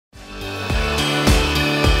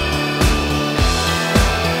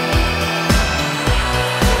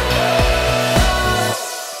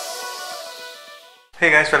Hey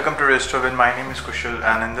guys, welcome to restoreBin. My name is Kushal,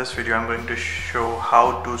 and in this video I'm going to show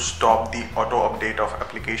how to stop the auto update of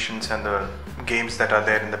applications and the games that are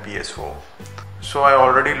there in the PS4. So I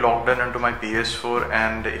already logged in into my PS4,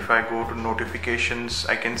 and if I go to notifications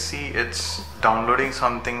I can see it's downloading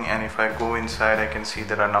something, and if I go inside I can see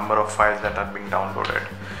there are a number of files that are being downloaded,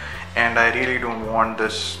 and I really don't want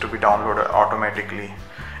this to be downloaded automatically.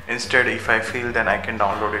 Instead, if I feel, then I can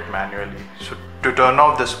download it manually. So to turn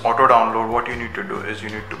off this auto download, what you need to do is you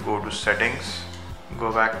need to go to settings,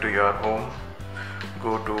 go back to your home,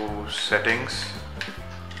 go to settings,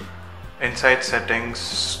 inside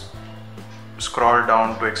settings scroll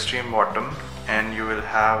down to extreme bottom, and you will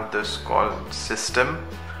have this called system.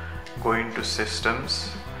 Go into systems,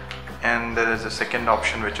 and there is a second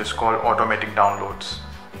option which is called automatic downloads.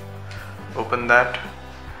 Open that.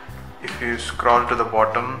 If you scroll to the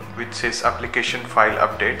bottom which says application file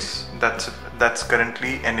updates, that's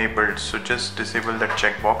currently enabled, so just disable that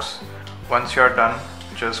checkbox. Once you are done,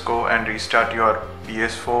 just go and restart your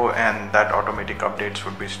PS4 and that automatic updates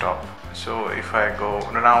would be stopped. So if I go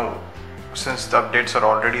now, since the updates are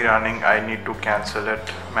already running, I need to cancel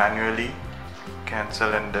it manually.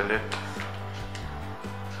 Cancel and delete.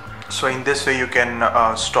 So in this way you can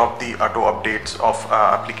stop the auto updates of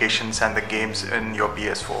applications and the games in your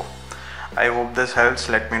PS4. I hope this helps.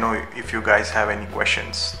 Let me know if you guys have any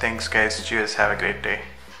questions. Thanks guys. Cheers. Have a great day.